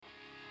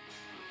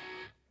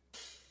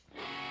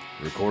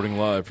Recording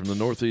live from the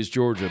Northeast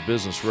Georgia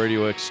Business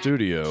RadioX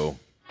studio.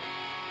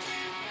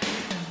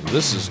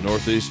 This is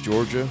Northeast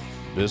Georgia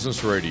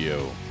Business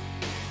Radio.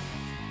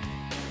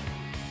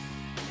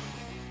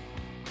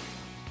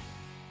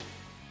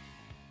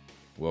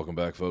 Welcome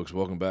back, folks.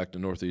 Welcome back to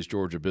Northeast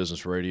Georgia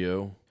Business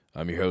Radio.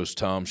 I'm your host,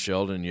 Tom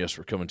Sheldon. Yes,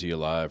 we're coming to you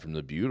live from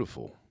the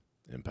beautiful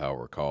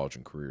Empower College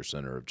and Career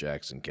Center of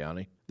Jackson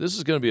County. This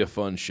is going to be a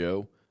fun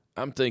show.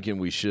 I'm thinking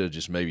we should have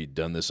just maybe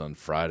done this on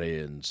Friday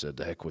and said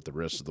the heck with the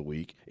rest of the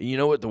week. And you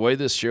know what? The way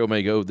this show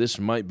may go, this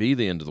might be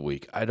the end of the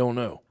week. I don't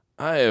know.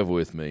 I have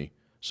with me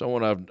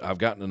someone I've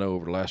gotten to know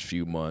over the last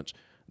few months.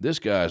 This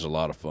guy is a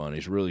lot of fun.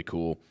 He's really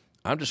cool.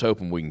 I'm just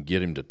hoping we can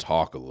get him to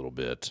talk a little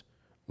bit.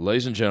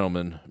 Ladies and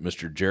gentlemen,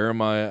 Mr.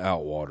 Jeremiah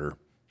Outwater,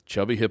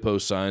 Chubby Hippo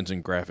Signs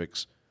and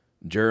Graphics.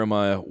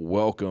 Jeremiah,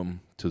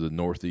 welcome to the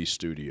Northeast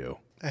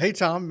studio. Hey,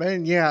 Tom,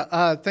 man.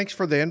 Thanks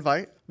for the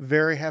invite.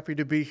 Very happy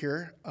to be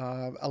here.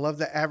 I love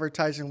the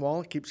advertising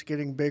wall. It keeps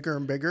getting bigger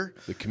and bigger.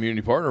 The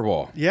community partner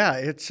wall. Yeah,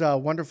 it's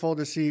wonderful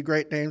to see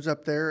great names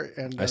up there.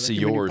 And I see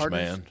yours,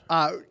 partners.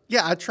 Man.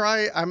 I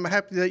try. I'm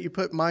happy that you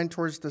put mine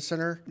towards the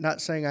center. Not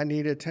saying I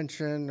need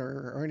attention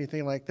or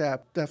anything like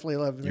that. Definitely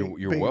love You're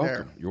being welcome.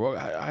 there. You're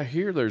welcome. I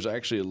hear there's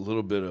actually a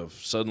little bit of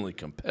suddenly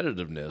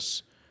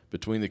competitiveness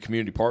between the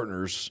community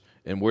partners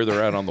and where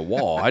they're at on the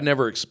wall. I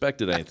never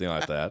expected anything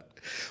like that.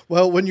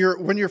 Well, when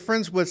you're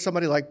friends with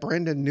somebody like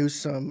Brandon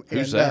Newsom,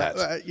 who's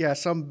that?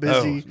 Some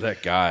busy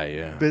that guy,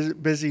 yeah,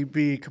 busy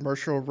bee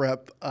commercial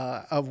rep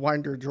of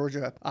Winder,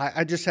 Georgia.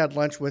 I just had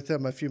lunch with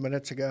him a few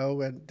minutes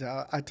ago, and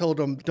I told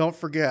him, don't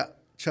forget,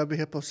 Chubby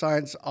Hippo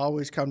Signs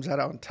always comes out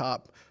on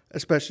top,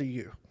 especially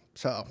you.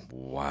 So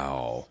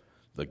wow,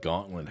 the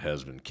gauntlet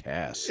has been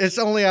cast. It's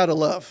only out of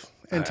love.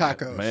 And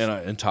tacos.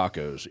 And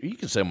tacos. You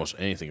can say almost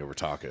anything over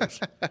tacos.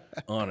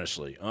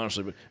 honestly.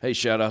 But hey,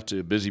 shout out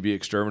to Busy Bee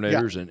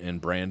Exterminators and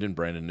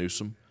Brandon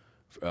Newsom,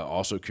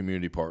 also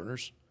community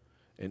partners.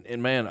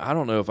 And man, I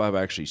don't know if I've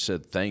actually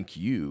said thank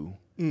you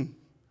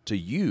to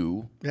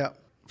you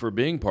for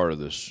being part of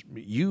this.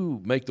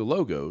 You make the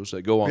logos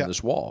that go on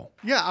this wall.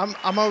 Yeah,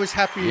 I'm always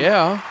happy.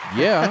 Yeah.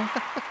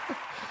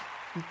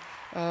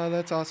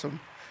 That's awesome.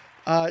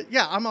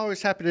 I'm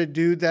always happy to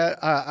do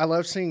that. I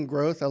love seeing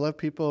growth. I love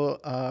people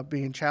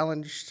being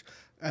challenged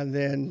and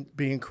then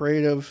being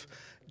creative,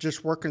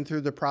 just working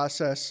through the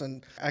process.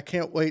 And I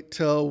can't wait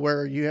till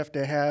where you have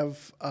to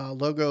have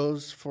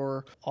logos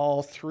for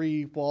all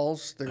three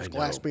walls. There's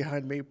glass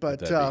behind me, but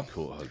that'd be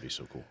cool. That'd be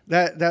so cool.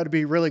 That'd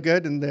be really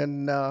good. And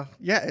then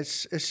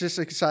it's just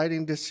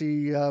exciting to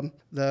see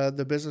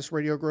the business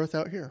radio growth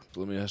out here.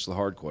 Let me ask the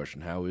hard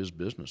question: how is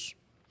business?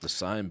 The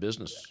sign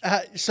business.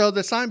 So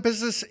the sign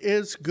business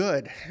is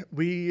good.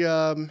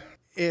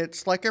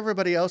 It's like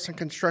everybody else in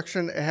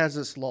construction. It has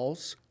its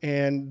lulls.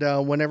 And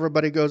when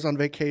everybody goes on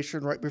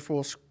vacation right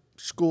before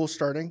school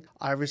starting,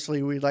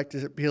 obviously we'd like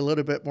to be a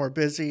little bit more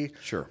busy.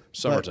 Sure.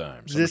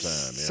 Summertime.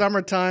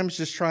 Summertime's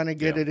just trying to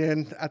get it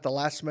in at the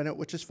last minute,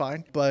 which is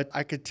fine. But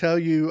I could tell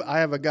you, I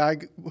have a guy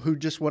who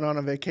just went on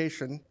a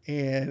vacation,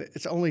 and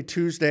it's only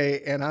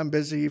Tuesday, and I'm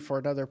busy for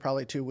another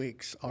probably 2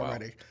 weeks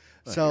already.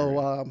 Wow.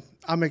 So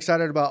I'm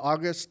excited about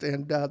August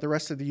and the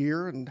rest of the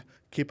year and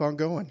keep on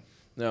going.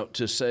 Now,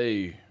 to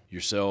say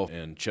yourself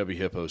and Chubby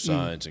Hippo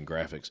Signs and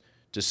Graphics,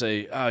 to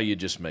say, you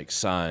just make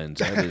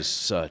signs, that is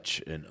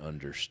such an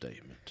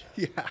understatement.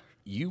 Yeah.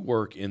 You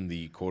work in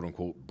the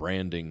quote-unquote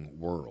branding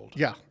world.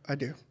 Yeah, I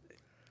do.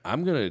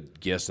 I'm going to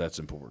guess that's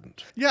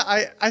important. Yeah,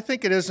 I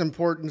think it is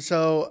important.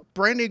 So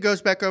branding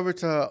goes back over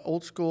to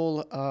old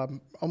school,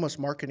 almost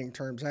marketing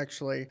terms,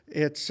 actually.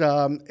 It's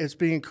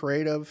being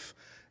creative.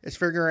 It's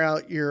figuring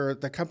out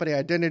the company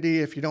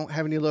identity if you don't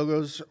have any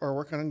logos or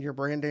working on your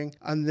branding,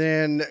 and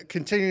then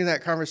continuing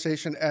that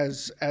conversation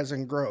as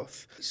in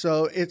growth.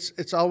 So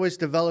it's always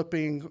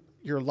developing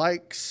your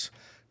likes,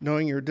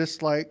 knowing your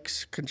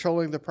dislikes,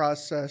 controlling the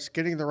process,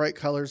 getting the right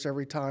colors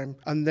every time.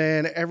 And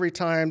then every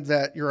time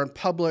that you're in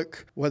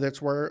public, whether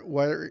it's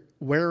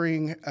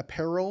wearing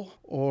apparel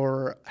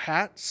or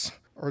hats,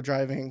 or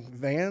driving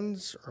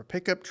vans or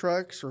pickup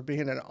trucks or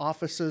being in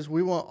offices,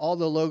 we want all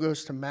the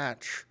logos to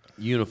match.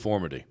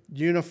 Uniformity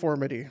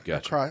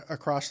Gotcha.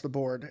 Across the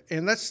board.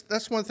 And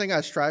that's one thing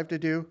I strive to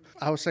do.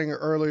 I was saying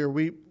earlier,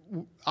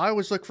 I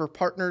always look for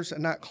partners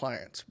and not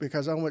clients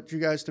because I want you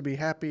guys to be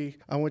happy.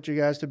 I want you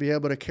guys to be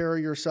able to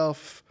carry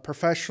yourself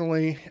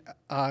professionally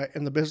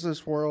in the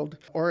business world.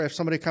 Or if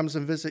somebody comes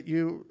and visit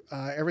you,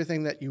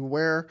 everything that you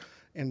wear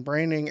in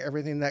branding,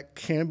 everything that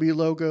can be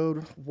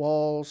logoed,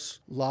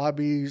 walls,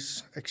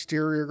 lobbies,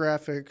 exterior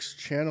graphics,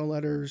 channel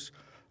letters,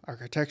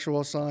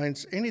 architectural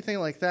signs, anything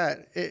like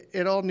that,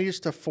 it all needs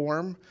to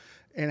form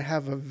and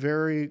have a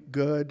very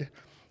good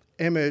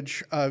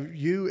image of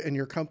you and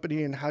your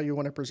company and how you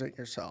want to present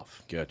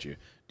yourself. Gotcha.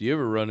 Do you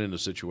ever run into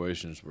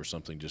situations where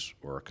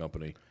or a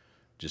company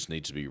just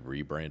needs to be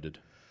rebranded?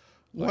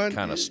 Like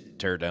kind of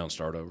tear it down,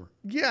 start over?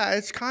 Yeah,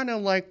 it's kind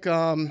of like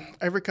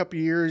every couple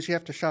of years you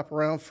have to shop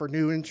around for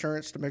new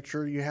insurance to make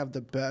sure you have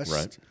the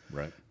best.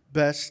 Right.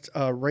 best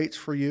rates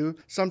for you.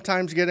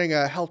 Sometimes getting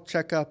a health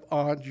checkup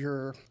on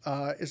your,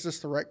 is this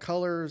the right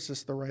color? Is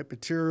this the right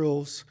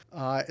materials?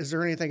 Is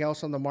there anything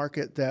else on the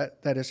market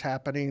that is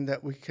happening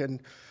that we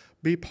can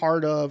be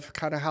part of,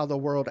 kind of how the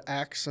world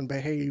acts and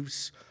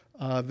behaves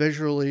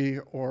visually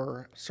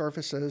or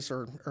surfaces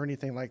or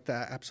anything like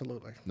that?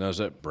 Absolutely. Now, is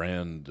that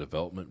branding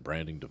development?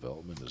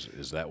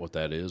 Is that what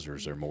that is, or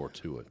is there more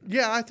to it?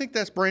 Yeah, I think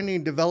that's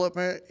branding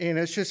development, and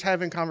it's just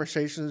having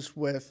conversations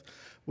with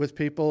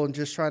people and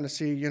just trying to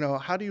see,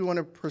 how do you want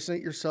to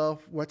present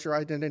yourself? What's your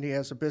identity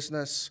as a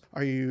business?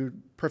 Are you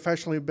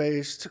professionally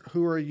based?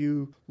 Who are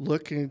you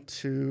looking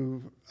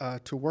to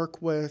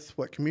work with?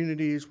 What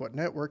communities? What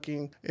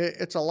networking?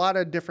 It's a lot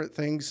of different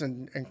things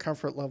and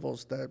comfort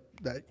levels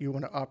that you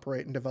want to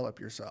operate and develop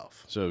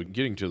yourself. So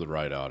getting to the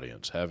right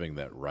audience, having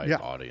that right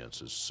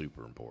audience is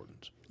super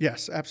important.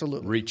 Yes,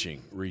 absolutely.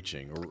 Reaching,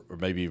 or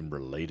maybe even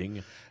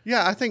relating.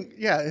 Yeah, I think,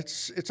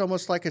 it's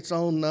almost like its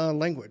own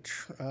language.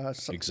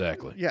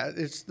 Exactly. Yeah,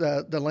 it's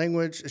the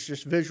language. It's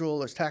just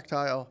visual. It's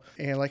tactile.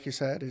 And like you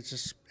said, it's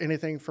just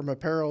anything from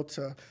apparel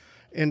to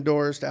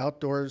indoors to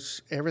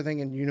outdoors, everything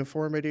in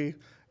uniformity,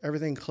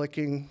 everything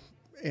clicking.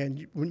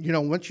 And,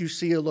 once you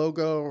see a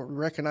logo or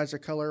recognize a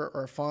color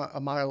or a font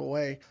a mile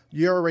away,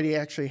 you already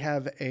actually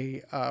have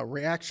a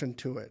reaction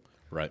to it.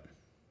 Right.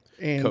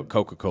 And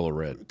Coca-Cola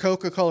Red.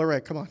 Coca-Cola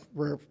Red. Come on,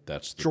 we're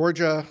That's the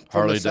Georgia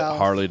from the South.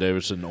 Harley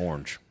Davidson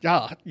Orange.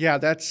 Yeah,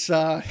 that's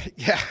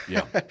yeah.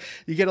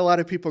 You get a lot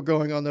of people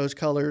going on those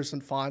colors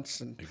and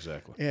fonts and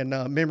Exactly. and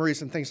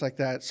memories and things like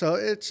that. So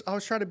I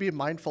was trying to be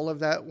mindful of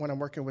that when I'm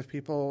working with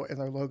people and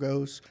their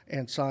logos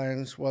and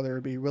signs, whether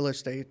it be real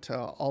estate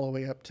all the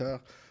way up to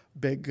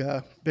big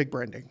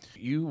branding.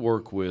 You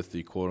work with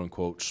the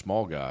quote-unquote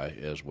small guy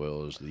as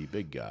well as the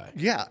big guy.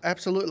 Yeah,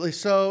 absolutely.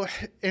 So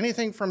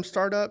anything from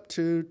startup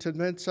to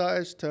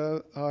mid-size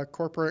to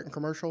corporate and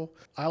commercial,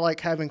 I like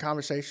having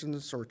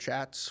conversations or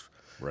chats.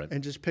 Right.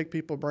 And just pick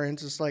people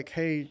brains. It's like,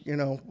 hey,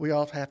 we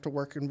all have to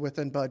work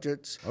within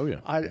budgets. Oh, yeah.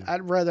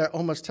 I'd rather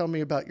almost tell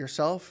me about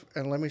yourself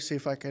and let me see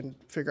if I can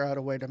figure out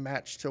a way to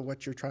match to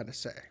what you're trying to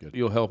say. Good.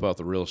 You'll help out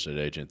the real estate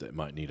agent that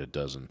might need a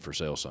dozen for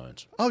sale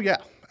signs. Oh, yeah,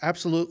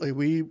 absolutely.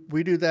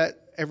 We do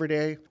that every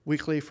day,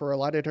 weekly for a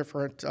lot of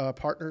different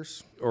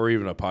partners. Or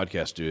even a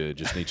podcast studio that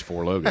just needs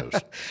 4 logos.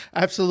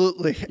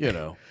 Absolutely.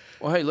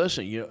 Well, hey,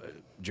 listen,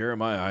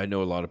 Jeremiah, I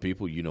know a lot of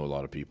people. You know a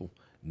lot of people.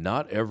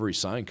 Not every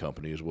sign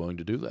company is willing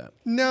to do that.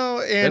 No,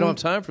 and they don't have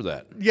time for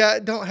that. Yeah,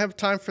 don't have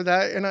time for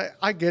that, and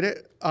I get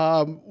it.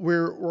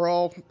 We're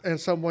all in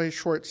some ways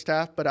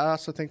short-staffed, but I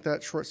also think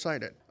that's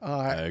short-sighted.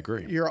 I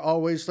agree. You're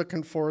always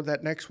looking for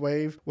that next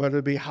wave, whether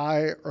it be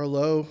high or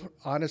low.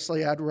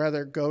 Honestly, I'd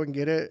rather go and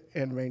get it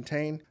and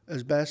maintain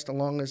as best as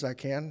long as I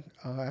can.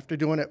 After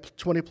doing it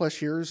 20-plus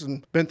years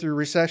and been through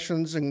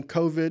recessions and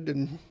COVID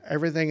and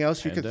everything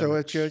else you could throw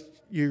at you,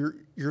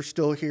 you're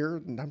still here,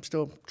 and I'm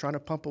still trying to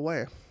pump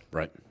away.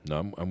 Right.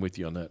 No, I'm with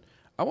you on that.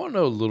 I want to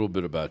know a little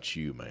bit about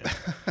you, man.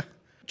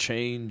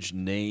 Change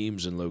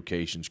names and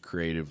locations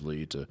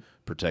creatively to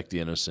protect the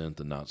innocent,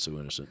 the not so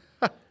innocent.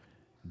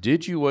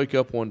 Did you wake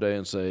up one day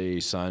and say,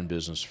 sign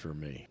business for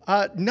me?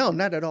 No,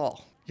 not at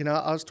all.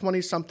 I was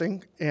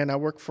 20-something, and I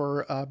worked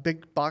for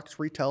big box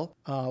retail,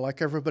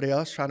 like everybody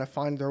else, trying to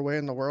find their way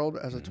in the world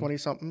as a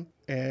 20-something.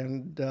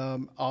 And I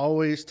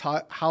always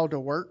taught how to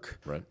work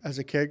as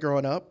a kid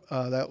growing up.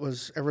 That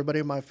was everybody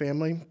in my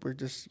family. We're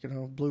just,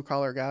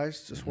 blue-collar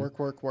guys, just work.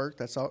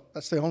 That's all.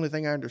 That's the only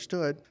thing I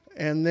understood.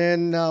 And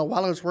then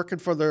while I was working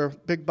for the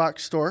big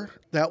box store,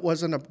 that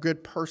wasn't a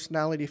good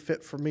personality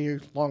fit for me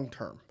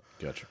long-term.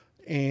 Gotcha.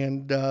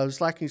 And I was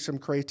lacking some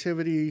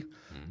creativity.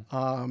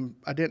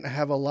 I didn't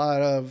have a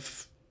lot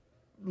of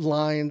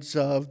lines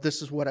of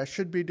this is what I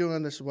should be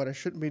doing, this is what I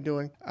shouldn't be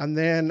doing. And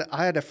then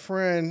I had a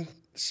friend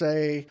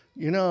say,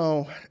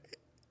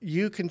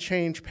 you can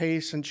change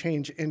pace and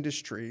change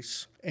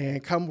industries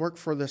and come work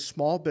for this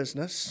small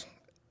business.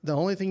 The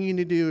only thing you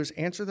need to do is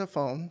answer the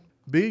phone,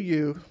 be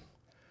you,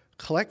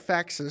 collect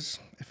faxes,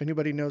 if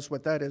anybody knows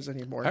what that is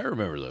anymore. I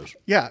remember those.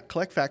 Yeah,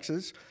 collect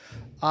faxes.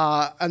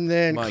 And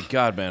then... My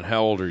God, man,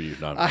 how old are you?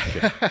 No, I'm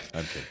kidding. I'm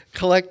kidding.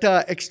 Collect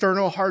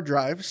external hard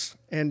drives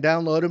and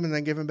download them and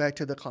then give them back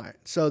to the client.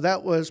 So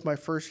that was my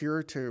first year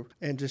or two,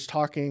 and just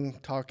talking,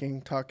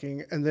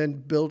 and then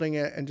building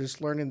it and just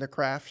learning the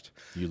craft.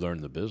 You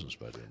learned the business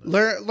by doing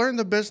that. Learn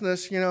the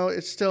business,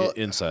 it's still...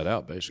 Inside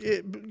out, basically.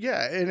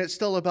 And it's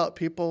still about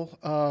people.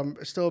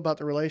 It's still about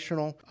the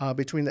relational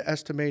between the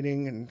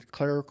estimating and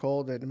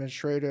clerical, the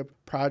administrative,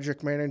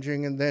 project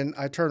managing, and then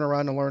I turn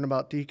around and learn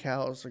about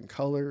decals and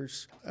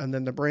colors, and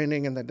then the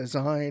branding and the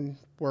design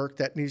work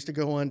that needs to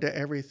go into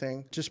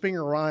everything. Just being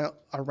around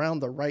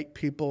the right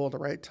people, the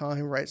right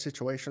time, right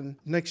situation.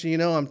 Next thing you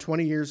know, I'm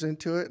 20 years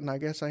into it, and I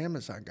guess I am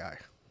a sign guy.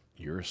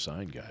 You're a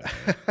sign guy,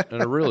 man.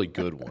 And a really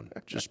good one.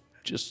 Just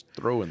Just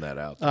throwing that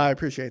out there. I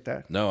appreciate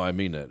that. No, I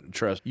mean it.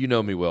 Trust. You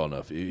know me well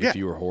enough. If Yeah.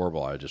 you were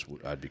horrible,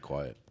 I'd be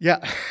quiet. Yeah.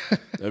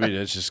 I mean,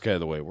 it's just kind of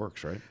the way it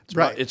works, right?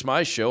 Right. It's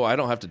my show. I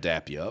don't have to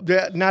dap you up.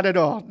 Yeah, not at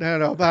all. Not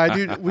at all.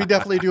 But we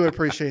definitely do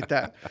appreciate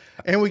that.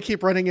 And we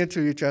keep running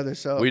into each other.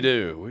 So We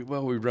do.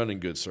 We run in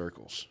good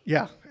circles.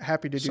 yeah,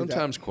 happy to do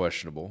Sometimes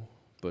questionable,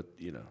 but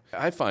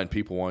I find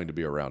people wanting to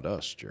be around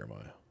us,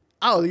 Jeremiah.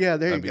 that. Oh yeah,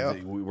 there you go.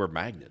 We're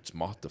magnets,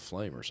 moth to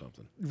flame or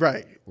something.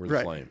 Right. We're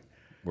the flame.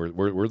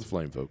 We're the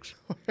flame, folks.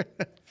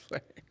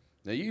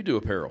 Now you do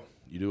apparel.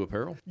 You do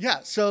apparel? Yeah,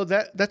 so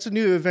that's a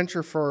new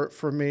adventure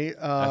for me.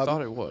 I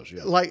thought it was.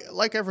 Yeah.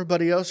 Like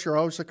everybody else, you're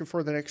always looking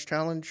for the next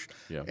challenge,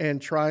 Yeah.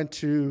 and trying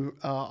to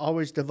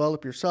always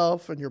develop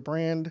yourself and your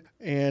brand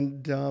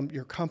and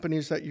your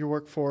companies that you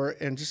work for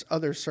and just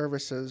other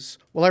services.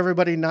 Well,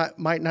 everybody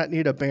might not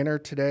need a banner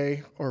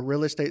today or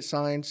real estate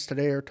signs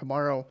today or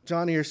tomorrow.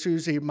 Johnny or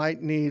Susie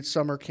might need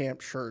summer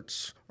camp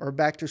shirts or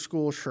back to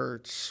school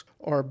shirts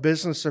or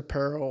business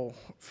apparel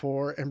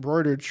for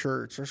embroidered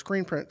shirts or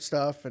screen print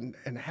stuff and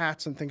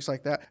hats and things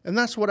like that. And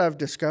that's what I've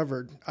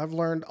discovered. I've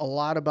learned a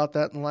lot about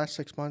that in the last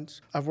 6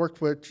 months. I've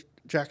worked with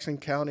Jackson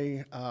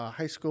County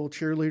high school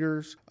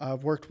cheerleaders.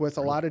 I've worked with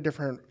a lot of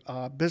different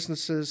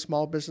businesses,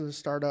 small business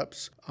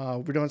startups.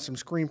 We're doing some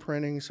screen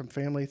printing, some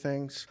family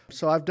things.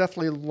 So I've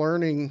definitely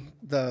learning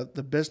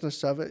the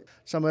business of it.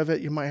 Some of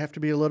it you might have to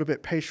be a little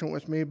bit patient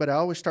with me, but I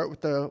always start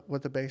with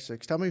the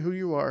basics. Tell me who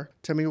you are.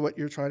 Tell me what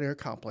you're trying to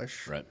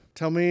accomplish. Right.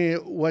 Tell me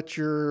what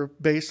your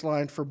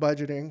baseline for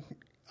budgeting.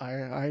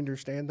 I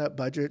understand that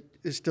budget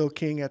is still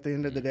king at the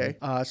end of the day.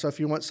 So if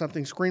you want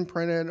something screen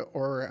printed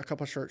or a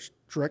couple of shirts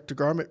direct to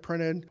garment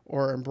printed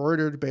or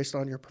embroidered based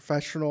on your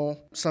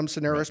professional, some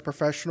scenarios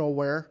professional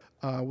wear,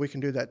 we can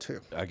do that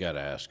too. I got to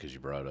ask because you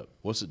brought up,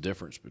 what's the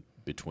difference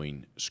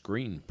between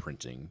screen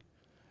printing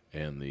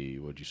and the,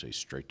 what'd you say,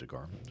 straight to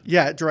garment?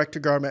 Yeah, direct to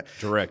garment.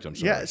 Direct, I'm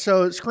sorry. Yeah,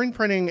 so screen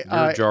printing.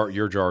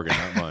 Your jargon,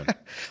 not mine.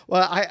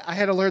 Well, I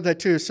had to learn that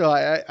too, so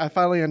I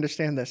finally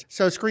understand this.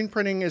 So screen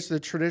printing is the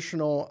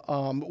traditional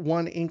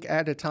one ink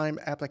at a time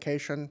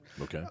application.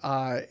 Okay.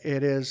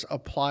 It is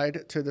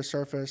applied to the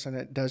surface and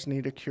it does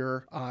need a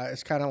cure.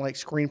 It's kind of like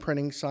screen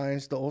printing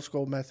signs, the old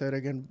school method.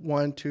 Again,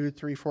 1, 2,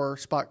 3, 4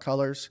 spot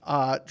colors.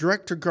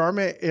 Direct to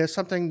garment is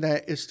something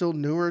that is still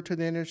newer to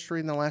the industry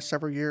in the last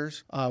several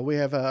years. We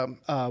have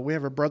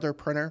a brother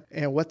printer,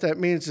 and what that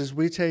means is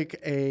we take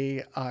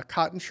a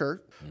cotton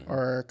shirt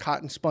or a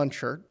cotton spun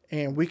shirt,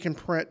 and we can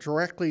print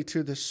directly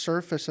to the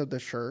surface of the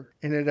shirt,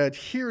 and it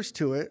adheres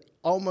to it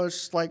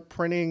almost like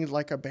printing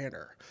like a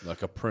banner.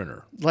 Like a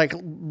printer. Like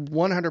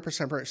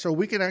 100% print. So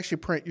we can actually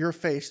print your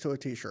face to a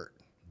T-shirt.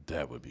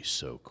 That would be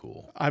so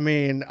cool. I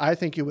mean, I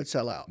think you would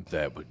sell out.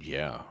 That would,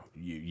 yeah.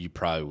 You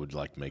probably would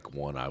like make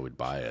one, I would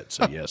buy it.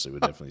 So yes, it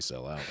would definitely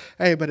sell out.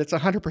 Hey, but it's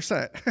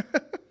 100%.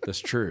 That's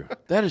true.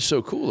 That is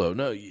so cool, though.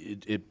 No,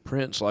 it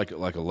prints like a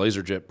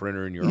LaserJet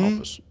printer in your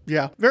office.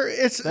 Yeah,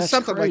 it's That's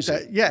something crazy.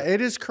 like that. Yeah,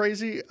 it is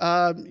crazy.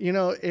 And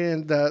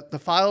the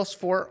files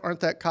for it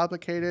aren't that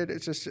complicated.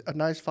 It's just a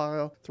nice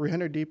file,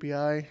 300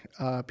 DPI,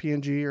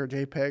 PNG or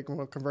JPEG, and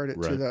we'll convert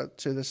it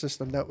to the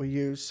system that we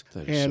use.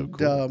 That is so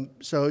cool.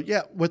 So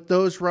yeah, with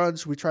those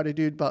runs, we try to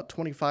do about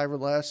 25 or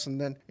less, and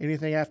then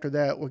anything after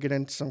that, we'll get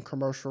into some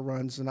commercial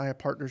runs, and I have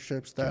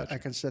partnerships that I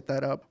can set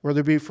that up, whether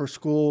it be for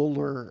school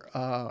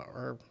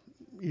or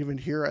even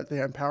here at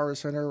the Empower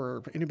Center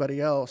or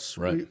anybody else.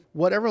 Right.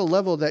 Whatever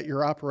level that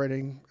you're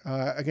operating,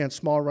 again,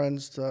 small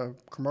runs to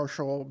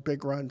commercial,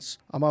 big runs,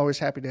 I'm always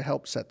happy to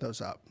help set those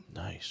up.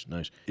 Nice.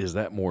 Is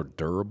that more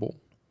durable?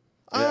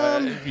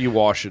 You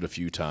wash it a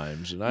few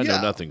times, and I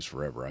know nothing's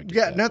forever. I get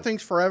that.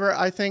 Nothing's forever.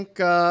 I think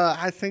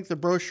the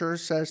brochure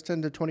says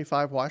 10 to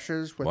 25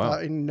 washes without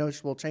any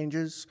noticeable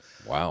changes.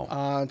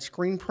 Wow.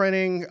 Screen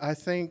printing, I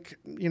think,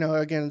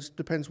 again, it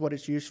depends what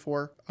it's used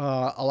for.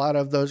 A lot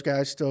of those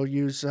guys still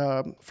use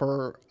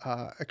for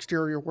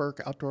exterior work,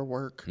 outdoor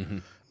work. Mm-hmm.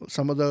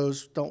 Some of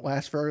those don't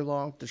last very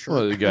long.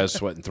 Well, the guys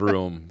sweating through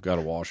them, got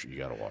to wash it. You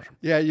got to wash them.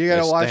 Yeah, you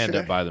got to wash stand it.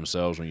 up by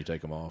themselves when you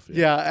take them off.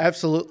 Yeah,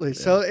 absolutely. Yeah.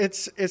 So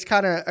it's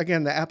kind of,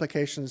 again, the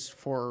applications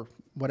for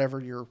whatever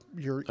your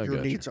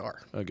needs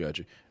are. I got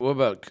you. What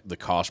about the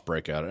cost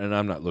breakout? And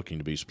I'm not looking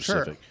to be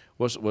specific. Sure.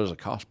 What is the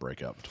cost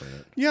breakout between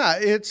it? Yeah,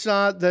 it's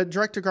the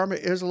direct to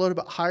garment is a little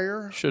bit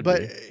higher,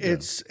 but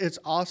it's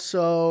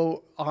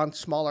also on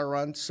smaller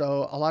runs.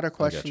 So a lot of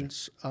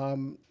questions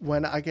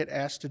when I get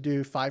asked to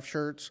do 5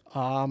 shirts,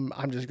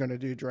 I'm just going to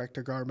do direct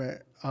to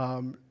garment.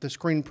 The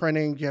screen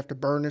printing, you have to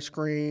burn a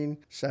screen,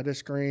 set a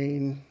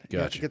screen. You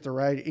have to get the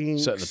right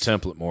inks. Setting the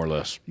template more or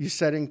less. You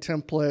setting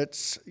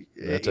templates.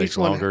 That takes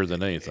longer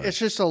than anything. It's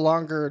just a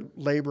longer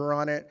labor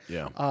on it.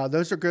 Yeah.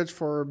 Those are good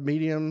for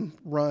medium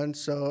runs.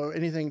 So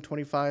anything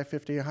 25,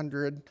 50,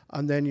 100.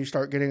 And then you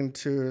start getting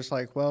to, it's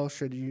like, well,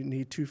 should you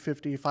need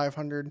 250,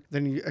 500?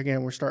 Then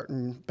again, we're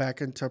starting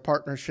back into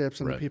partnerships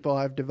and the people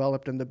I've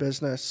developed in the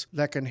business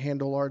that can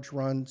handle large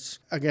runs.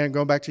 Again,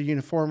 going back to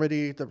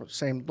uniformity, the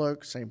same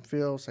look, same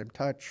feel, same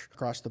touch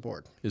across the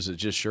board. Is it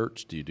just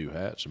shirts? Do you do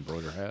hats,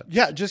 embroider hats?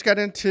 Yeah, just got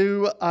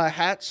into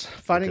hats,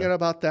 finding out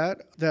about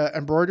that. The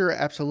embroidery,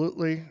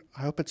 absolutely.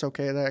 I hope it's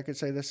okay that I could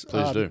say this.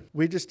 Please do.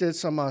 We just did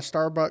some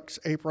Starbucks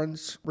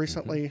aprons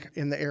recently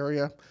in the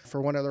area for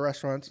one of the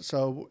restaurants.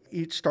 So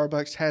each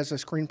Starbucks has a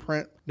screen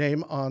print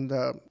name on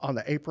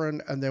the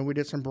apron, and then we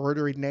did some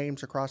embroidered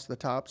names across the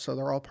top, so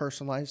they're all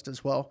personalized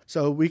as well.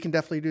 So we can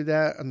definitely do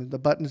that, and the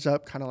buttons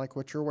up, kind of like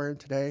what you're wearing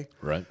today.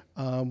 Right.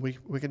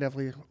 We can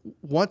definitely,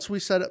 once we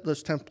set up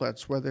those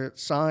templates, whether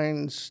it's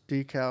signs,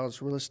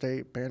 decals, real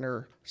estate,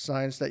 banner,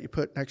 signs that you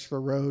put next to the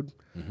road,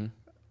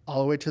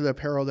 all the way to the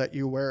apparel that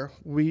you wear,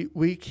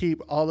 we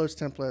keep all those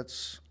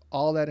templates,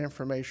 all that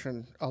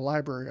information, a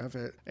library of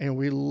it, and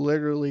we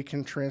literally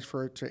can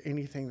transfer it to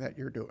anything that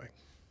you're doing.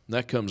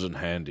 That comes in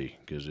handy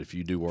because if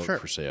you do work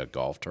for, say, a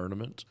golf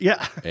tournament,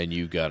 and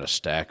you got a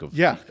stack of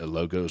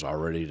logos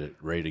already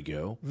ready to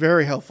go,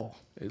 very helpful.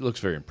 It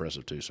looks very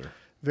impressive too, sir.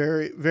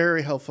 Very,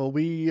 very helpful.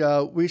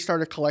 We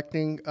started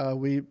collecting.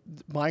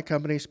 My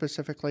company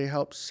specifically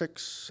helped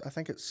six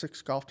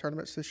golf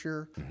tournaments this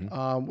year.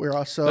 We're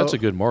also, that's a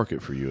good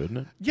market for you, isn't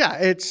it? Yeah,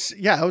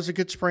 it was a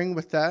good spring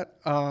with that.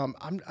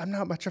 I'm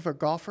not much of a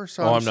golfer,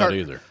 so I'm not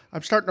either.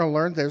 I'm starting to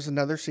learn. There's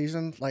another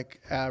season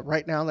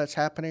right now that's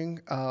happening.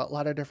 A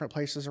lot of different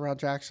places around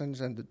Jackson's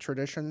and the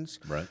Traditions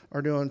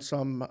are doing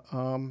some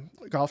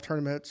golf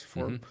tournaments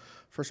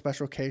for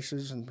special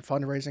cases and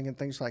fundraising and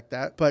things like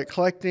that. But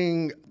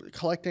collecting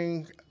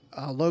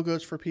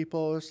logos for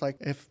people, it's like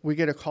if we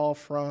get a call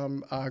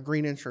from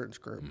Green Insurance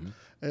Group,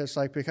 it's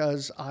like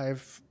because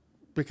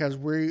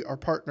we are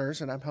partners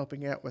and I'm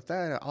helping out with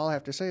that, all I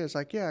have to say is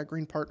like, yeah,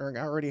 Green Partnering,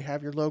 I already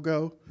have your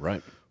logo.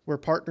 Right. We're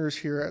partners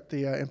here at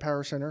the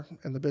Empower Center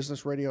and the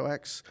Business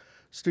RadioX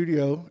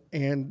studio,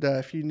 and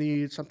if you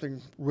need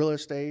something real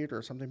estate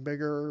or something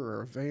bigger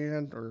or a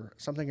van or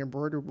something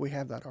embroidered, we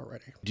have that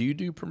already. Do you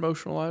do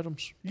promotional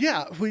items?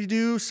 Yeah, we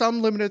do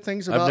some limited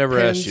things about I've never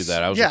pens. asked you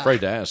that. I was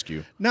afraid to ask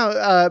you.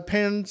 No,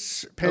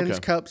 pens,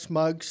 cups,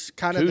 mugs,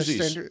 kind of the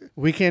standard.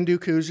 We can do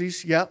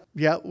koozies.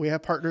 Yep. We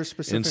have partners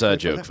specifically. Inside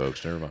joke,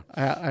 folks. Never mind.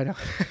 I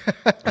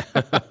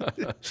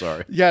know.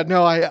 Sorry. Yeah,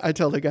 no, I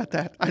totally got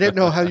that. I didn't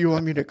know how you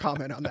want me to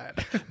comment on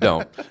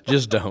that.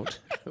 Just don't.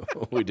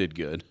 We did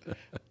good.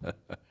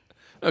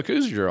 No,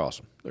 koozies are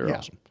awesome. They're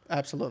awesome.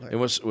 Absolutely. And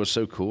what's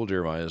so cool,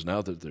 Jeremiah, is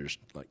now that there's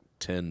like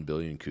 10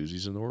 billion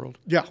koozies in the world.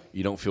 Yeah.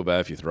 You don't feel bad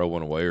if you throw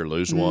one away or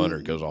lose one or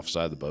it goes off the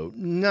side of the boat.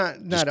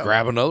 Just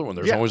grab another one.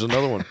 There's always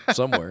another one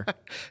somewhere.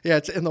 Yeah,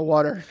 it's in the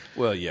water.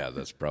 Well, yeah,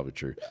 that's probably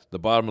true. The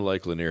bottom of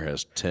Lake Lanier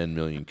has 10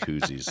 million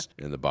koozies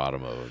in the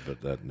bottom of it,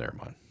 but never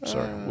mind.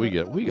 Sorry, we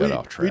got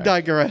off track. We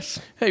digress.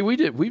 Hey,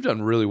 we've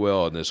done really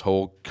well in this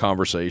whole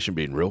conversation,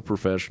 being real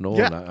professional,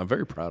 and I'm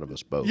very proud of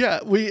us both.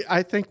 Yeah,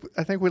 I think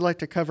we like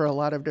to cover a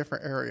lot of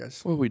different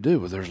areas. Well, we do,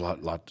 but there's a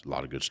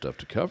lot of good stuff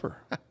to cover.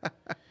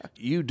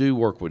 You do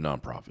work with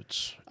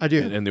nonprofits. I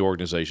do. And the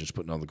organizations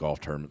putting on the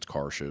golf tournaments,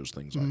 car shows,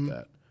 things like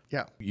that.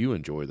 Yeah. You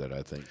enjoy that,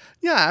 I think.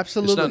 Yeah,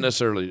 absolutely. It's not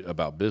necessarily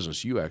about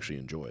business. You actually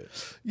enjoy it.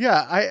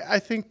 Yeah, I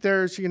think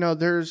there's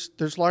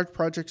large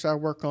projects I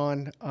work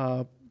on,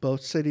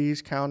 both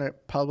cities, county,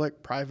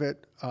 public,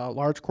 private,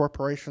 large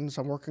corporations.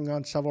 I'm working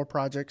on several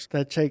projects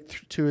that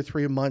take 2 or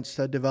 3 months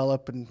to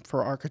develop and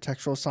for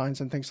architectural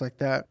signs and things like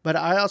that. But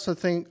I also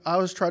think I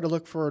always try to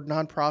look for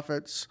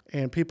nonprofits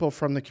and people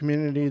from the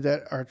community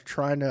that are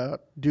trying to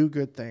do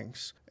good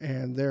things.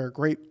 And they're a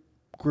great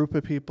group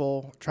of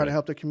people trying to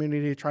help the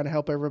community, trying to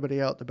help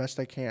everybody out the best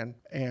they can,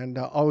 and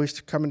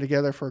always coming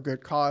together for a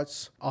good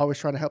cause, always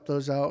trying to help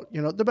those out,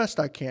 the best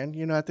I can.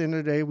 At the end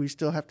of the day, we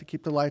still have to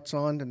keep the lights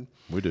on, and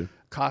we do.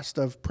 Cost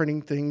of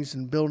printing things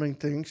and building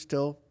things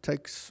still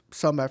takes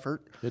some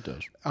effort. It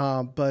does.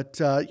 But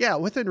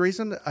within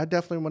reason, I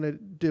definitely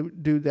want to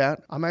do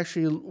that. I'm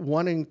actually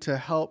wanting to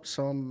help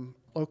some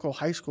local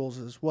high schools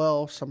as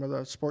well, some of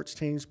the sports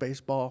teams,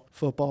 baseball,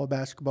 football,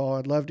 basketball.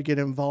 I'd love to get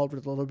involved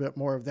with a little bit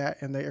more of that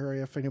in the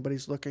area if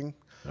anybody's looking.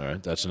 All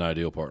right. That's an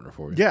ideal partner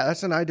for you. Yeah,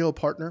 that's an ideal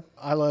partner.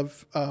 I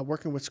love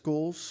working with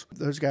schools.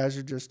 Those guys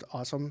are just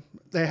awesome.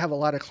 They have a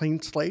lot of clean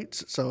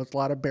slates, so it's a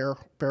lot of bare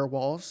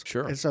walls.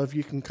 Sure. And so if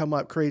you can come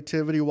up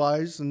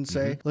creativity-wise and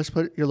say, let's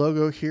put your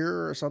logo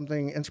here or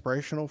something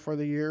inspirational for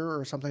the year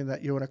or something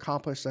that you want to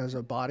accomplish as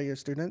a body of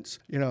students,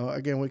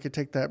 again, we could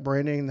take that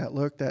branding, that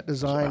look, that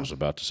design. I was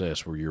about to say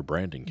that's where your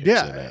branding kicks in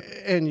at.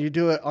 And you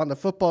do it on the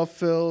football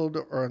field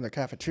or in the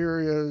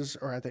cafeterias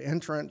or at the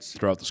entrance.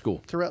 Throughout the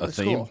school.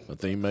 School. A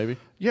theme maybe?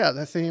 Yeah,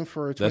 the theme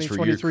for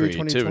 2023,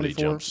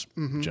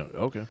 2024.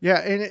 Okay.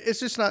 Yeah, and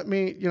it's just not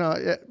me.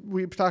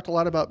 We've talked a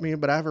lot about me,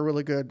 but I have a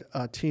really good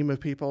team of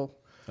people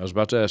I was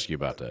about to ask you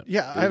about that.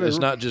 Yeah, It's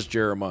not just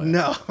Jeremiah.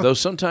 No. Though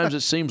sometimes it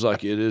seems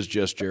like it is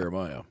just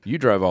Jeremiah. You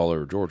drive all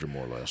over Georgia,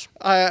 more or less.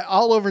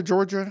 All over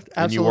Georgia,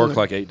 absolutely. And you work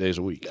like 8 days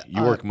a week.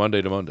 You work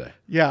Monday to Monday.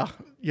 Yeah,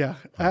 yeah,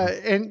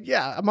 and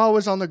yeah, I'm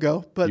always on the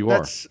go. But You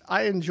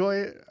I enjoy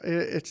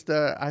it.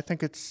 I think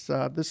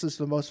this is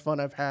the most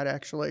fun I've had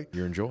actually.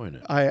 You're enjoying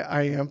it.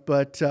 I am,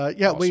 but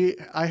yeah, Awesome.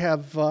 I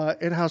have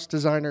in-house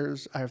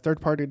designers. I have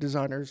third-party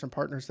designers and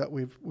partners that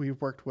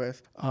we've worked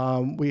with.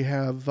 We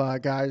have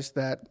guys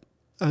that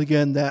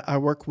I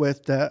work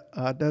with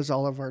that does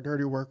all of our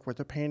dirty work with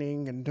the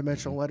painting and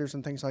dimensional letters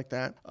and things like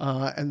that.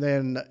 And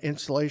then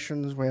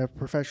installations, we have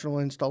professional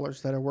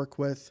installers that I work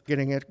with,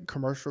 getting it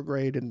commercial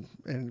grade and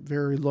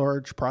very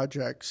large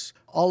projects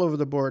all over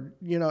the board.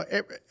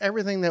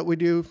 Everything that we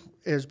do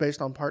is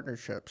based on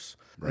partnerships.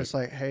 Right. It's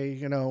like, hey,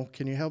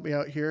 can you help me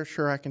out here?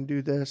 Sure, I can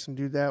do this and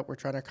do that. We're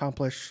trying to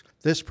accomplish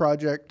this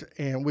project,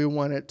 and we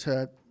want it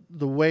to.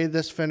 The way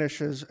this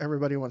finishes,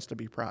 everybody wants to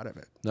be proud of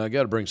it. Now, I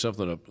got to bring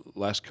something up.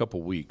 Last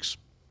couple weeks,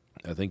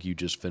 I think you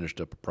just finished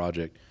up a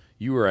project.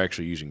 You were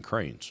actually using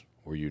cranes,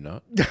 were you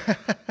not?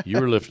 You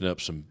were lifting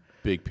up some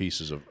big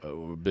pieces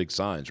of big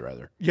signs,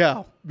 rather.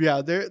 Yeah.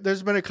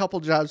 There's been a couple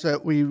jobs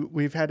that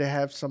we've had to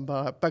have some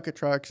bucket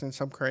trucks and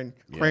some crane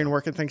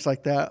work and things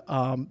like that.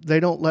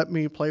 They don't let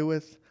me play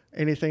with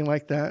anything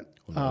like that.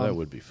 Well, that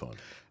would be fun.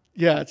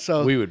 Yeah.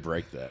 So we would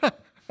break that.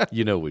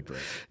 We'd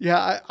break.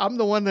 Yeah, I'm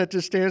the one that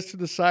just stands to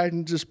the side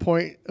and just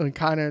point and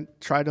kind of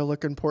try to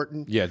look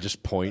important. Yeah,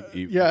 just point.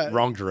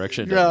 Wrong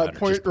direction.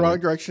 Point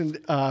wrong direction.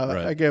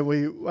 Right.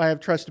 Again, I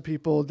have trusted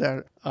people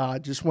that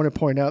just want to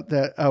point out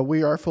that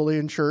we are fully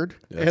insured.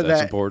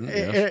 That's important.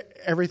 Yes.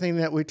 Everything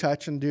that we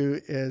touch and do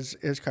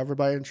is covered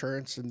by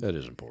insurance. And that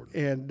is important.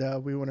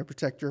 And we want to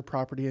protect your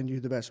property and you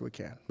the best we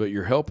can. But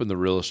you're helping the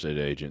real estate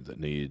agent that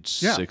needs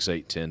 6,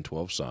 8, 10,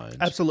 12 signs.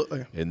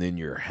 Absolutely. And then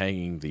you're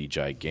hanging the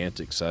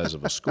gigantic size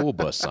of a school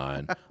bus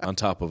sign on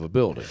top of a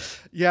building.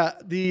 Yeah,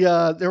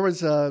 there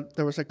was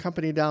a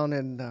company down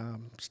in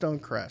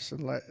Stonecrest,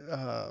 and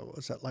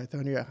was that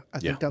Lithonia? I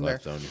think down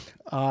Lithonia.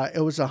 There.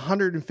 It was a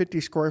 150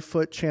 square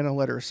foot channel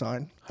letter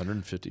sign.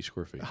 150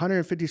 square feet.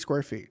 150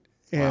 square feet,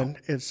 and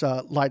it's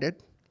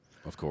lighted.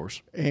 Of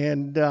course.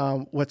 And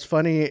what's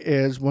funny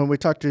is when we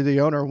talked to the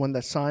owner when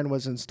the sign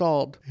was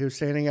installed, he was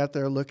standing out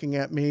there looking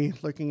at me,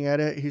 looking at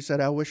it. He said,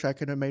 "I wish I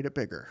could have made it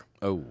bigger."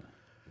 Oh,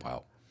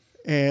 wow.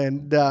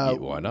 And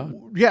why not?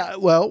 Yeah,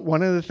 well,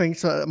 one of the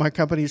things my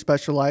company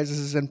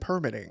specializes in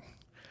permitting.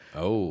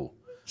 Oh,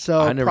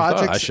 so I never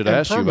thought. I should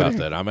ask you about permitting.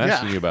 that. I'm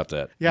asking you about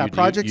that. Yeah,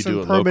 projects you do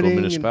and it permitting.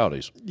 local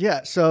municipalities.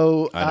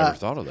 So I never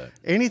thought of that.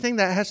 Anything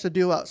that has to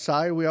do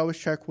outside, we always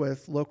check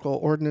with local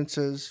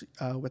ordinances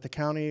with the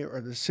county or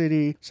the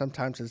city.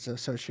 Sometimes it's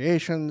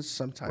associations,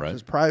 sometimes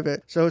it's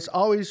private. So it's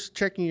always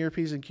checking your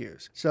P's and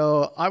Q's.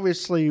 So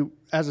obviously,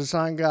 as a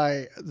sign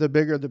guy, the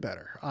bigger the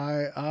better.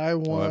 I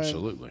want. Oh,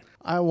 absolutely.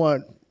 I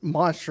want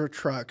monster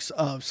trucks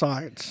of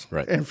signs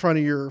in front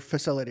of your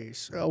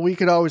facilities. We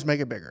could always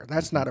make it bigger.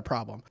 That's not a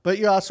problem. But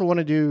you also want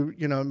to do,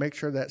 make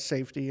sure that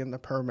safety and the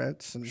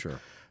permits and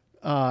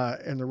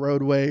and the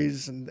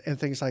roadways and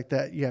things like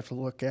that you have to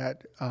look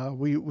at.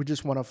 We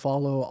just want to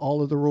follow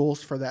all of the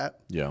rules for that.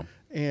 Yeah.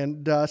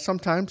 And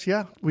sometimes,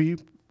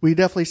 we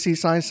definitely see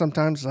signs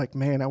sometimes like,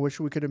 man, I wish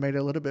we could have made it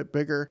a little bit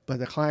bigger, but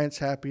the client's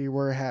happy,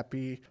 we're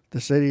happy, the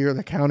city or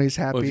the county's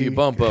happy. Well, if you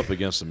bump up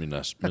against the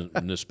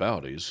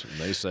municipalities and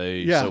they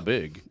say so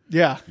big,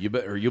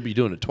 you'll be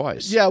doing it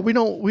twice. Yeah, we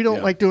don't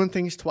like doing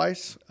things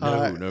twice.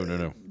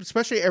 No.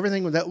 Especially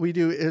everything that we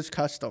do is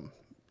custom.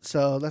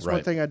 So that's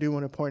one thing I do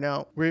want to point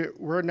out.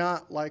 We're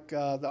not like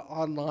the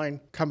online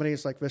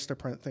companies like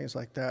Vistaprint, things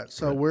like that.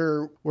 So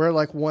we're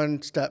like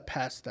one step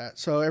past that.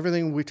 So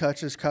everything we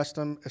touch is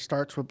custom. It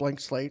starts with blank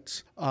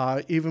slates.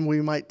 Even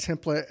we might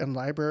template and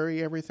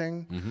library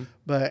everything,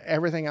 but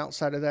everything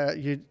outside of that,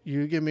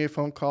 you give me a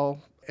phone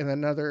call. In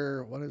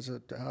another,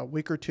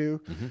 week or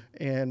two,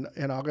 and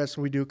in August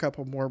we do a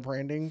couple more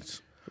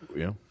brandings.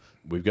 Yeah.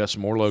 We've got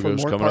some more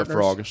logos coming up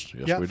for August.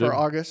 Yes, we do. For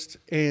August.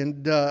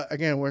 And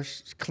again, we're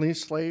clean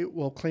slate.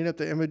 We'll clean up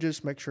the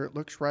images, make sure it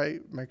looks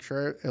right, make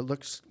sure it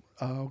looks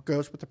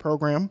goes with the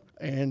program.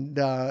 And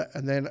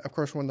then, of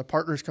course, when the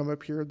partners come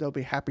up here, they'll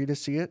be happy to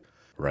see it.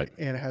 Right.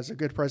 And it has a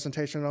good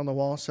presentation on the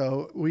wall.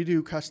 So we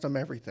do custom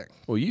everything.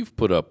 Well, you've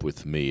put up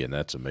with me, and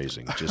that's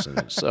amazing just in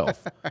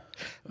itself.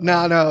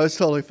 No, it's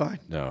totally fine.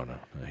 No.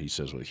 He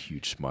says with a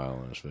huge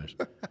smile on his face.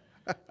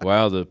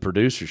 Wow, the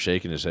producer's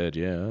shaking his head.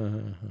 Yeah.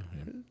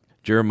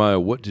 Jeremiah,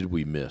 what did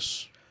we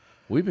miss?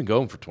 We've been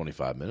going for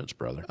 25 minutes,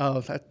 brother. Oh,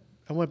 that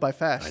went by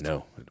fast. I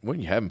know. When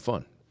you're having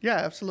fun. Yeah,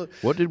 absolutely.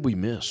 What did we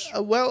miss?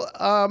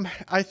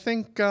 I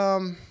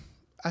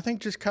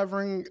think just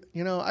covering,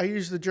 I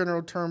use the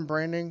general term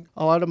branding.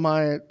 A lot of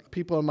my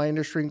people in my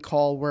industry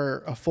call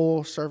we're a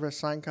full service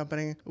sign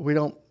company. We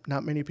don't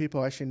Not many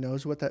people actually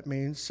knows what that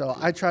means. So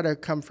I try to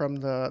come from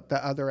the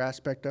other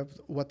aspect of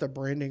what the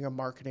branding and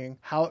marketing,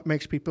 how it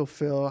makes people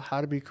feel,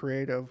 how to be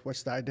creative,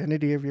 what's the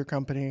identity of your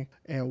company,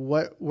 and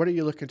what are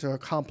you looking to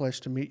accomplish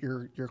to meet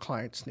your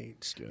clients'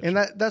 needs. Gotcha. And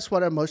that's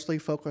what I mostly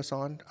focus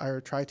on,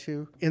 or try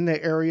to. In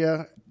the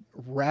area,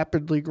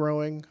 rapidly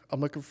growing, I'm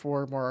looking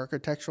for more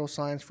architectural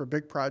signs for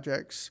big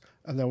projects.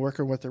 And then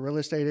working with the real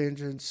estate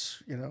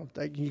agents,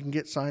 that you can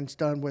get signs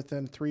done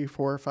within 3,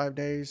 4, or 5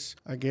 days.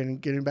 Again,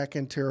 getting back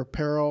into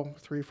apparel,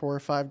 3, 4, or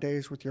 5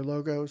 days with your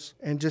logos,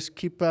 and just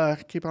keep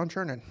on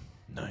churning.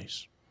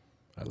 Nice.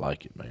 I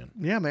like it, man.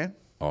 Yeah, man.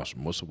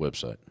 Awesome. What's the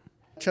website?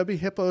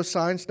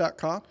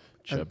 ChubbyHippoSigns.com.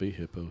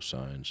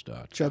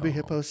 ChubbyHippoSigns.com.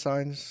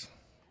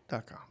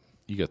 ChubbyHippoSigns.com.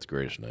 You got the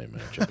greatest name,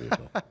 man, Chubby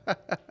Hippo.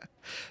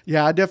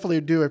 Yeah, I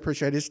definitely do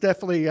appreciate it. It's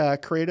definitely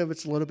creative.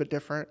 It's a little bit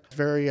different. It's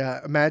very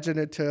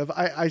imaginative.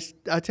 I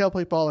tell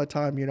people all the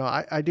time,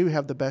 I do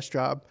have the best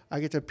job. I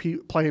get to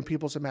play in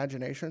people's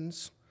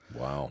imaginations.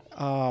 Wow.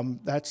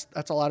 That's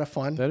a lot of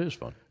fun. That is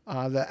fun.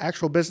 The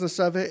actual business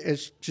of it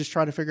is just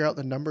trying to figure out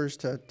the numbers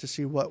to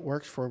see what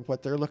works for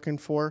what they're looking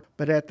for.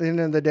 But at the end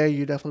of the day,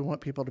 you definitely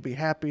want people to be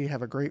happy,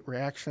 have a great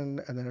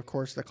reaction, and then, of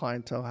course, the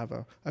clientele have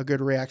a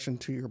good reaction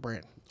to your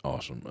brand.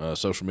 Awesome.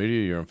 Social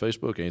media, you're on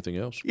Facebook. Anything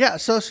else? Yeah,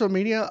 social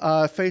media,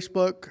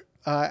 Facebook,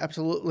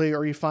 absolutely.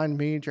 Or you find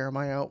me,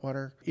 Jeremiah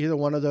Outwater. Either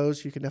one of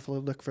those, you can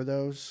definitely look for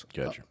those.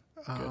 Gotcha.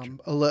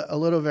 A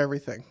little of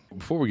everything.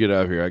 Before we get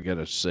out of here, I got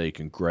to say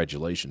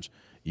congratulations.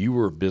 You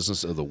were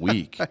Business of the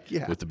Week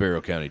with the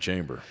Barrow County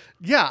Chamber.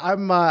 Yeah,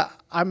 I'm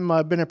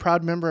been a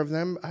proud member of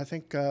them. I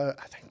think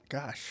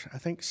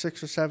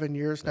 6 or 7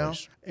 years now.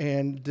 Nice.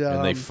 And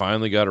they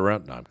finally got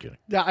around. No, I'm kidding.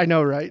 Yeah, I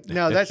know, right?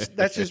 No,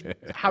 that's just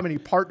how many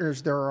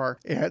partners there are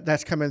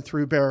that's coming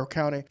through Barrow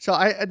County. So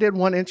I did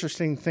one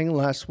interesting thing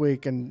last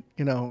week, and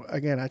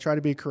again, I try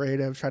to be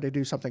creative, try to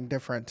do something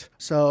different.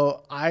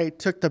 So I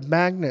took the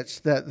magnets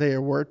that they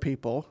award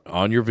people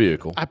on your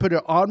vehicle. I put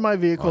it on my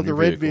vehicle, the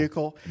red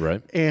vehicle,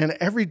 right? And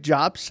every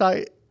job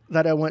site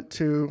that I went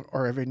to,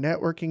 or every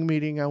networking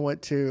meeting I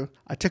went to,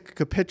 I took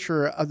a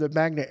picture of the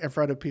magnet in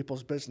front of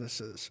people's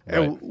businesses. Right.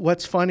 And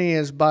what's funny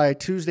is by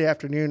Tuesday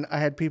afternoon, I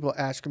had people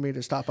asking me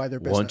to stop by their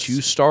business. Once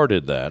you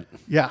started that.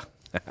 Yeah.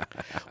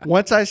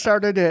 Once I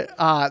started it,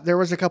 there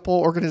was a couple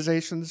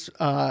organizations,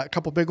 a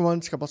couple big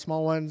ones, a couple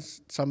small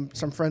ones, some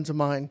friends of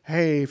mine.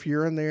 Hey, if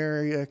you're in the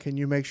area, can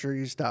you make sure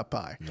you stop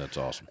by? That's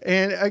awesome.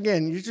 And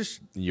again,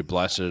 you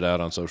blasted it out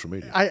on social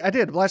media. I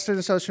did blasted it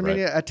on social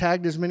media. I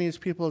tagged as many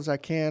people as I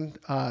can.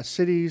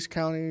 Cities,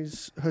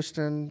 counties,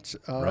 Houston,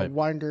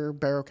 Winder,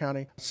 Barrow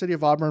County, City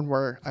of Auburn,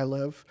 where I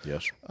live.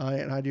 Yes.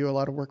 And I do a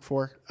lot of work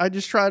for. I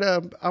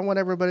want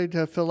everybody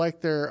to feel like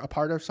they're a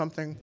part of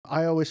something.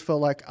 I always feel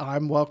like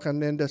I'm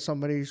welcomed into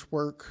somebody's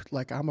work,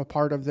 like I'm a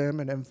part of them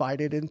and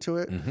invited into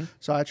it. Mm-hmm.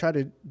 So I try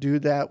to do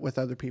that with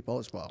other people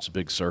as well. It's a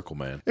big circle,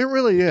 man. It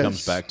really is. It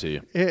comes back to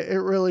you. It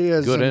really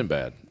is. Good and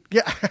bad.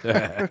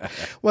 Yeah.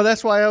 Well,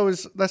 that's why I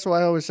always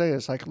say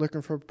it's like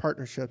looking for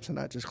partnerships and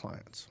not just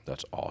clients.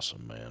 That's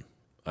awesome, man.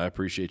 I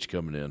appreciate you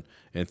coming in.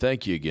 And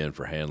thank you again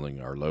for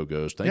handling our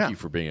logos. Thank you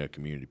for being a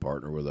community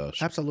partner with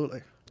us.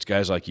 Absolutely. It's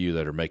guys like you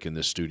that are making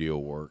this studio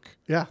work.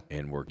 Yeah.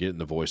 And we're getting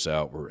the voice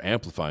out. We're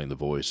amplifying the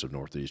voice of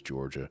Northeast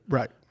Georgia.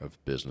 Right.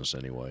 Of business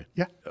anyway.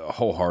 Yeah. A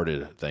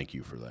wholehearted thank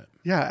you for that.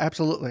 Yeah,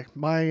 absolutely.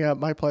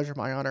 My pleasure,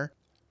 my honor.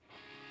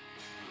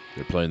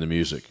 They're playing the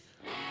music.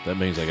 That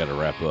means I got to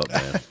wrap up,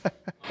 man.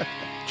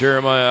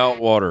 Jeremiah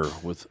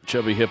Outwater with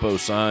Chubby Hippo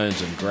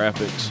Signs and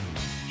Graphics.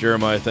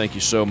 Jeremiah, thank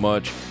you so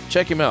much.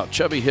 Check him out,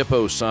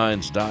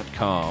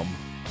 chubbyhipposigns.com.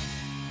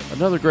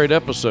 Another great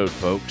episode,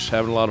 folks.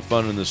 Having a lot of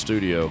fun in the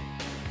studio.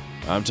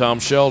 I'm Tom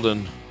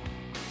Sheldon.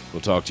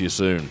 We'll talk to you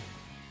soon.